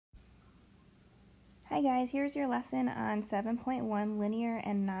Hi guys, here's your lesson on 7.1 linear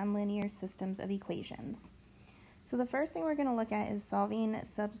and nonlinear systems of equations. So the first thing we're going to look at is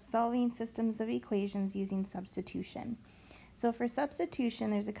solving systems of equations using substitution. So for substitution,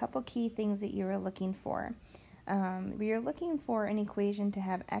 there's a couple key things that you're looking for. You're looking for an equation to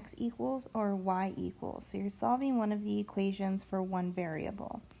have x equals or y equals. So you're solving one of the equations for one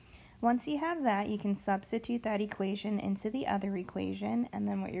variable. Once you have that, you can substitute that equation into the other equation, and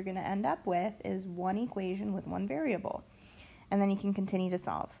then what you're going to end up with is one equation with one variable. And then you can continue to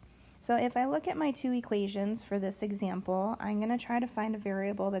solve. So if I look at my two equations for this example, I'm going to try to find a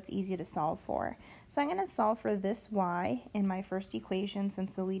variable that's easy to solve for. So I'm going to solve for this y in my first equation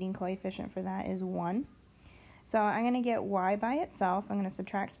since the leading coefficient for that is 1. So I'm going to get y by itself. I'm going to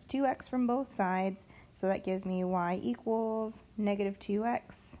subtract 2x from both sides, so that gives me y equals negative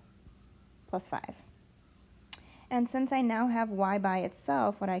 2x plus 5. And since I now have y by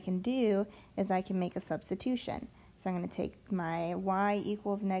itself, what I can do is I can make a substitution. So I'm going to take my y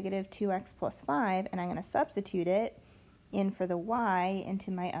equals negative 2x plus 5, and I'm going to substitute it in for the y into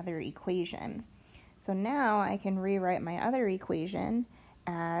my other equation. So now I can rewrite my other equation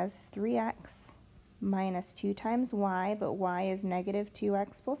as 3x minus 2 times y, but y is negative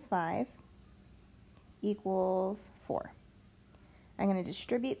 2x plus 5 equals 4. I'm going to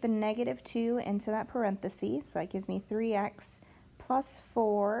distribute the negative 2 into that parenthesis, so that gives me 3x plus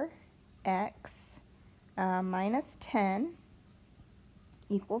 4x minus 10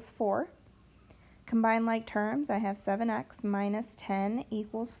 equals 4. Combine like terms, I have 7x minus 10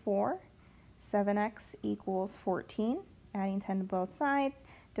 equals 4. 7x equals 14. Adding 10 to both sides,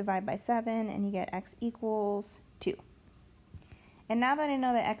 divide by 7, and you get x equals 2. And now that I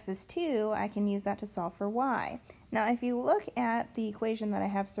know that x is 2, I can use that to solve for y. Now, if you look at the equation that I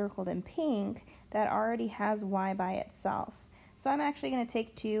have circled in pink, that already has y by itself. So I'm actually going to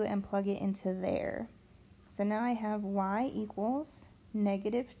take 2 and plug it into there. So now I have y equals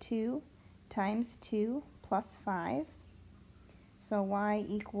negative 2 times 2 plus 5. So y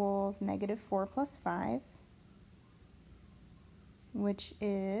equals negative 4 plus 5, which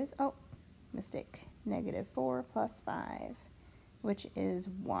is, negative 4 plus 5, which is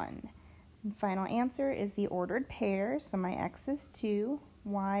 1. And final answer is the ordered pair, so my x is 2,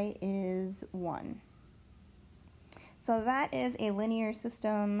 y is 1. So that is a linear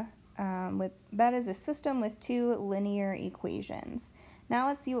system with two linear equations. Now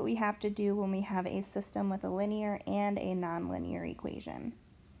let's see what we have to do when we have a system with a linear and a nonlinear equation.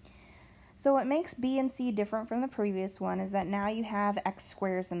 So what makes B and C different from the previous one is that now you have x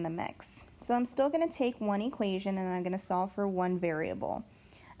squares in the mix. So I'm still going to take one equation and I'm going to solve for one variable.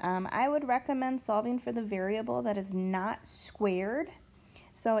 I would recommend solving for the variable that is not squared.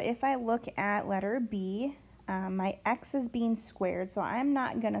 So if I look at letter B, my x is being squared, so I'm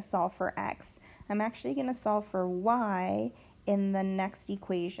not going to solve for x. I'm actually going to solve for y in the next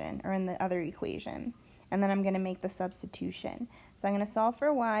equation, or in the other equation. And then I'm going to make the substitution. So I'm going to solve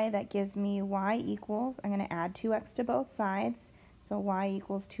for y. That gives me y equals, I'm going to add 2x to both sides, so y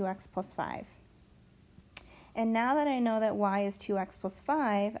equals 2x plus 5. And now that I know that y is 2x plus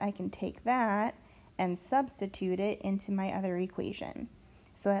 5, I can take that and substitute it into my other equation.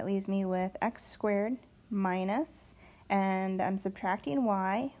 So that leaves me with x squared minus, and I'm subtracting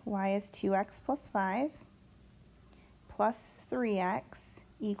y. Y is 2x plus 5 plus 3x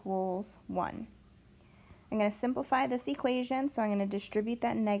equals 1. I'm going to simplify this equation, so I'm going to distribute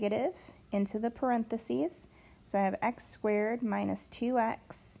that negative into the parentheses. So I have x squared minus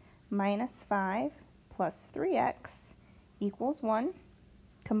 2x minus 5 plus 3x equals 1.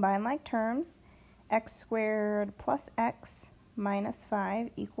 Combine like terms, x squared plus x minus 5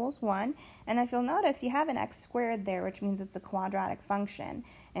 equals 1. And if you'll notice, you have an x squared there, which means it's a quadratic function.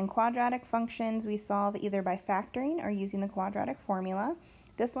 And quadratic functions we solve either by factoring or using the quadratic formula.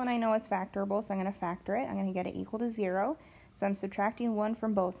 This one I know is factorable, so I'm going to factor it. I'm going to get it equal to 0. So I'm subtracting 1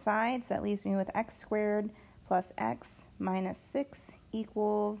 from both sides. That leaves me with x squared plus x minus 6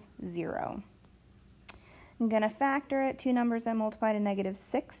 equals 0. I'm going to factor it. Two numbers that multiply to negative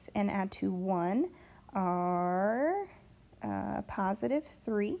 6 and add to 1 are positive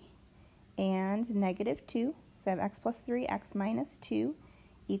 3 and negative 2. So I have x plus 3, x minus 2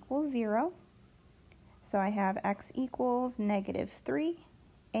 equals 0. So I have x equals negative 3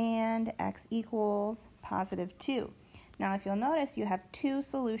 and x equals positive 2. Now if you'll notice, you have two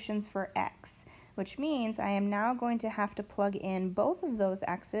solutions for x, which means I am now going to have to plug in both of those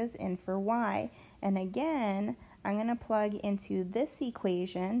x's in for y. And again, I'm going to plug into this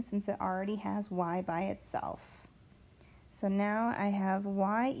equation since it already has y by itself. So now I have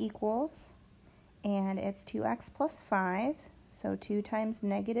y equals, and it's 2x plus 5, so 2 times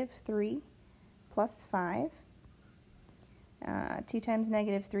negative 3 plus 5. 2 times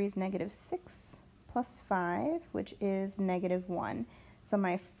negative 3 is negative 6 plus 5, which is negative 1. So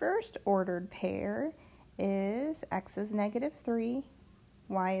my first ordered pair is x is negative 3,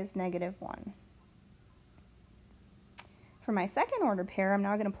 y is negative 1. For my second ordered pair, I'm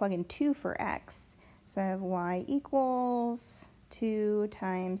now going to plug in 2 for x. So I have y equals 2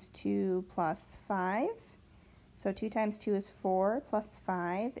 times 2 plus 5. So 2 times 2 is 4, plus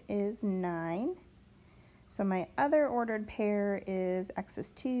 5 is 9. So my other ordered pair is x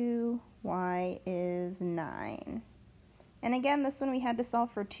is 2, y is 9. And again, this one we had to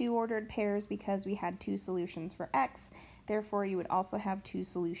solve for 2 ordered pairs because we had 2 solutions for x. Therefore, you would also have 2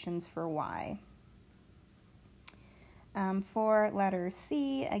 solutions for y. For letter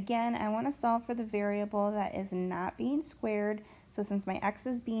C, again, I want to solve for the variable that is not being squared. So since my x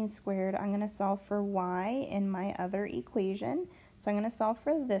is being squared, I'm going to solve for y in my other equation. So I'm going to solve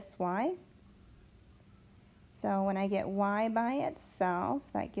for this y. So when I get y by itself,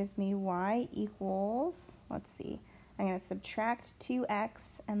 that gives me y equals, let's see, I'm going to subtract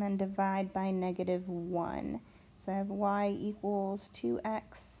 2x and then divide by negative 1. So I have y equals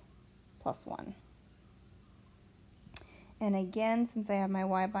 2x plus 1. And again, since I have my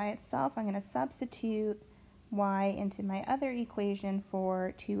y by itself, I'm going to substitute y into my other equation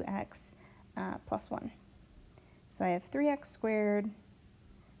for 2x plus 1. So I have 3x squared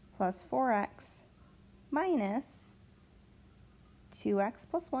plus 4x minus 2x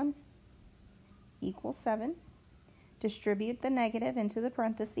plus 1 equals 7. Distribute the negative into the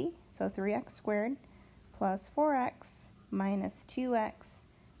parenthesis, so 3x squared plus 4x minus 2x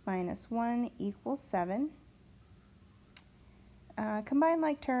minus 1 equals 7. Combine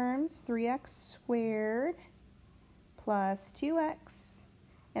like terms, 3x squared plus 2x,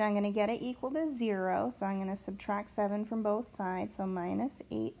 and I'm going to get it equal to 0, so I'm going to subtract 7 from both sides, so minus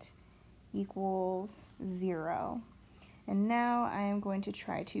 8 equals 0. And now I am going to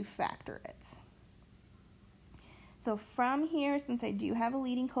try to factor it. So from here, since I do have a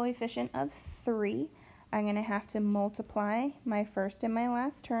leading coefficient of 3, I'm going to have to multiply my first and my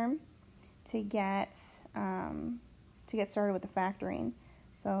last term to get started with the factoring.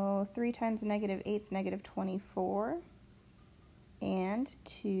 So 3 times negative 8 is negative 24, and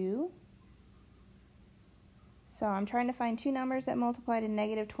 2. So I'm trying to find 2 numbers that multiply to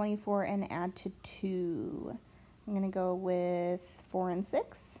negative 24 and add to 2. I'm going to go with 4 and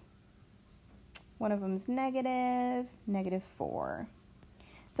 6. One of them is negative, negative 4.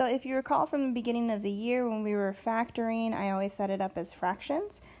 So if you recall from the beginning of the year when we were factoring, I always set it up as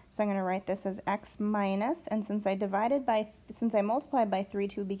fractions. So I'm going to write this as x minus, and since I multiplied by 3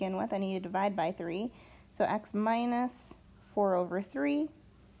 to begin with, I need to divide by 3. So x minus 4 over 3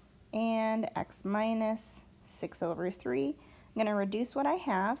 and x minus 6 over 3. I'm going to reduce what I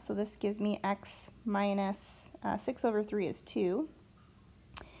have, so this gives me x minus 6 over 3 is 2.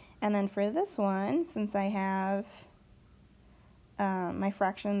 And then for this one, since I have my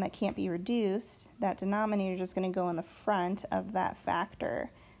fraction that can't be reduced, that denominator is just going to go in the front of that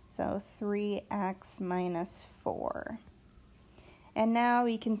factor. So 3x minus 4. And now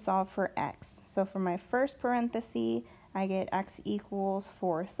we can solve for x. So for my first parenthesis, I get x equals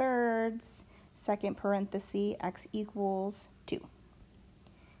 4/3. Second parenthesis, x equals 2.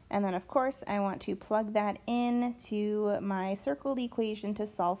 And then, of course, I want to plug that in to my circled equation to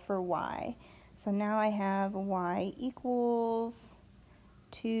solve for y. So now I have y equals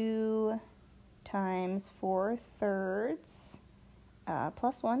 2 times 4/3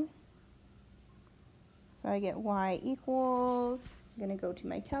 plus 1. So I get y equals, I'm going to go to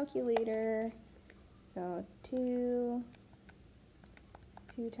my calculator. So 2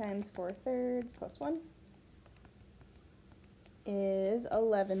 times 4/3 plus 1 is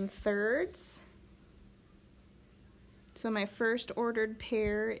 11/3. So my first ordered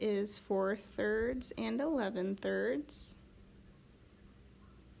pair is 4/3 and 11/3.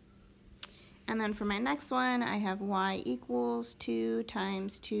 And then for my next one, I have y equals 2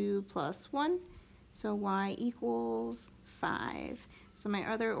 times 2 plus 1. So y equals 5. So my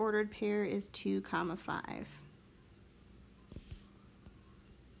other ordered pair is 2, 5.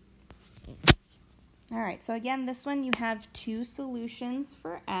 All right, so again, this one you have 2 solutions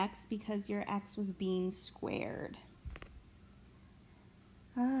for x because your x was being squared.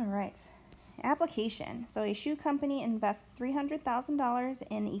 All right, application. So a shoe company invests $300,000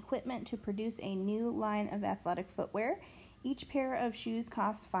 in equipment to produce a new line of athletic footwear. Each pair of shoes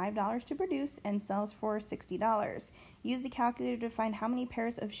costs $5 to produce and sells for $60. Use the calculator to find how many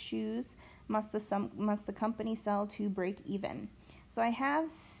pairs of shoes must the company sell to break even. So I have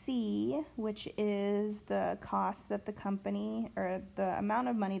C, which is the cost that the company, or the amount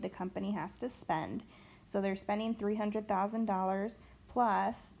of money the company has to spend. So they're spending $300,000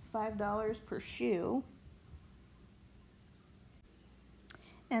 plus $5 per shoe.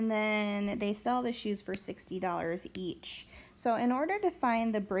 And then they sell the shoes for $60 each. So in order to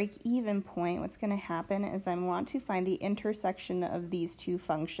find the break-even point, what's going to happen is I want to find the intersection of these two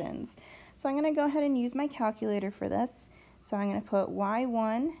functions. So I'm going to go ahead and use my calculator for this. So I'm going to put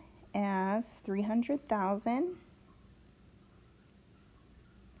y1 as 300,000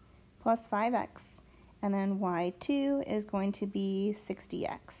 plus 5x. And then y2 is going to be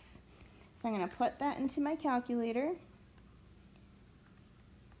 60x. So I'm going to put that into my calculator.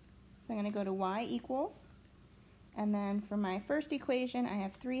 So I'm going to go to y equals, and then for my first equation I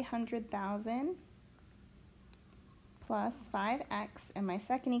have 300,000 plus 5x, and my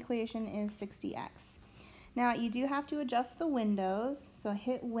second equation is 60x. Now you do have to adjust the windows, so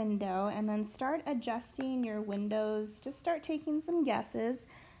hit window and then start adjusting your windows. Just start taking some guesses.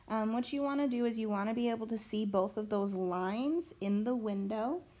 What you want to do is you want to be able to see both of those lines in the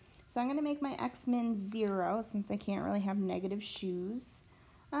window. So I'm going to make my x min 0 since I can't really have negative shoes.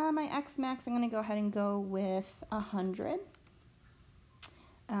 My x max, I'm going to go ahead and go with 100.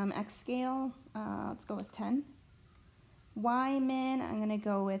 X scale, let's go with 10. Y min, I'm going to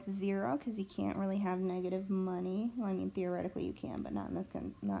go with 0 because you can't really have negative money. Well, I mean, theoretically you can, but not in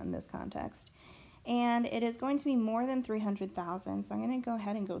this context. And it is going to be more than 300,000, so I'm going to go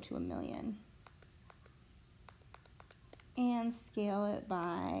ahead and go to 1,000,000. And scale it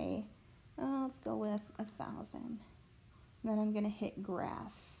by, let's go with 1,000. Then I'm going to hit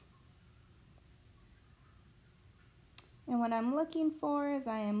graph. And what I'm looking for is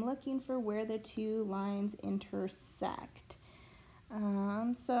I am looking for where the two lines intersect.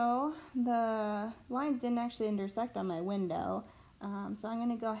 So the lines didn't actually intersect on my window. So I'm going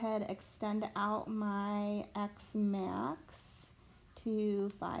to go ahead and extend out my x max to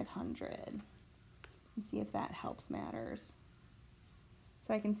 500 and see if that helps matters.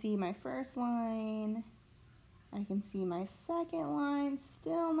 So I can see my first line. I can see my second line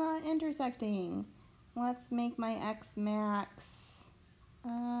still not intersecting. Let's make my x max,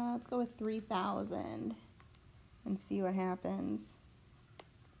 let's go with 3,000 and see what happens.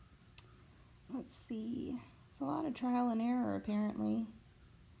 Let's see, it's a lot of trial and error apparently.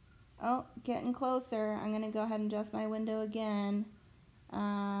 Oh, getting closer. I'm going to go ahead and adjust my window again.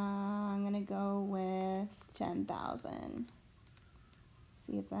 I'm going to go with 10,000.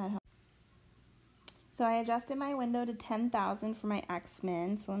 See if that helps. So I adjusted my window to 10,000 for my x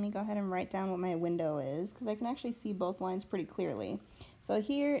min. So let me go ahead and write down what my window is because I can actually see both lines pretty clearly. So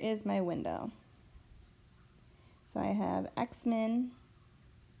here is my window. So I have x min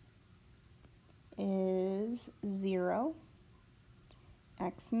is 0.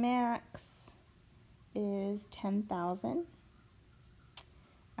 X max is 10,000.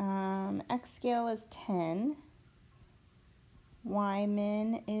 X scale is 10. Y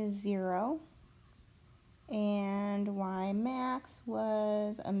min is 0. And Y max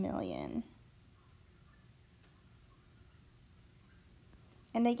was 1,000,000.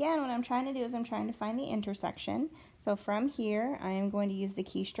 And again, what I'm trying to do is I'm trying to find the intersection. So from here, I am going to use the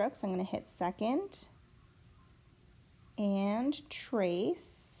keystroke. So I'm going to hit second and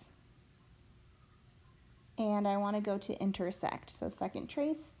trace. And I want to go to intersect. So second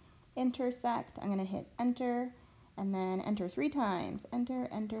trace, intersect. I'm going to hit enter and then enter 3 times. Enter,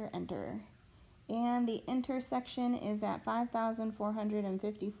 enter, enter. And the intersection is at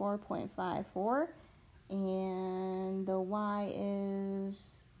 5,454.54, and the y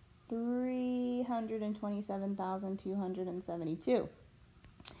is 327,272.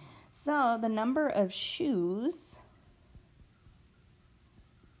 So the number of shoes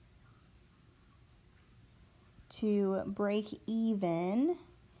to break even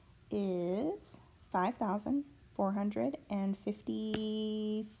is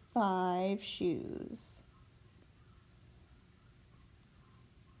 5,455 shoes.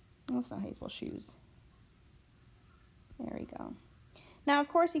 That's not how you spell shoes. There we go. Now, of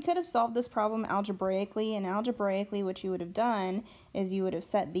course, you could have solved this problem algebraically, and algebraically what you would have done is you would have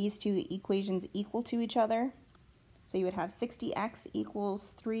set these two equations equal to each other. So you would have 60x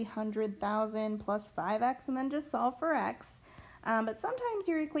equals 300,000 plus 5x, and then just solve for x. But sometimes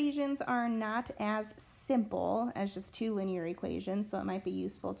your equations are not as simple as just two linear equations, so it might be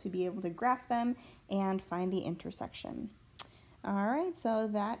useful to be able to graph them and find the intersection. All right, so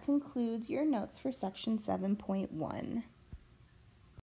that concludes your notes for section 7.1.